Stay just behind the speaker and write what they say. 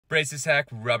Braces Hack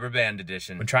Rubber Band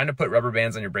Edition. When trying to put rubber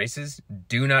bands on your braces,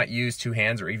 do not use 2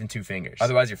 hands or even 2 fingers.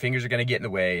 Otherwise, your fingers are going to get in the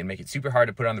way and make it super hard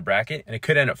to put on the bracket, and it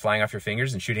could end up flying off your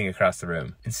fingers and shooting across the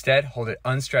room. Instead, hold it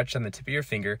unstretched on the tip of your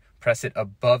finger, press it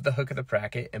above the hook of the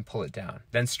bracket, and pull it down.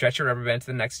 Then stretch your rubber band to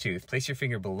the next tooth, place your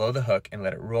finger below the hook, and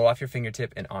let it roll off your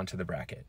fingertip and onto the bracket.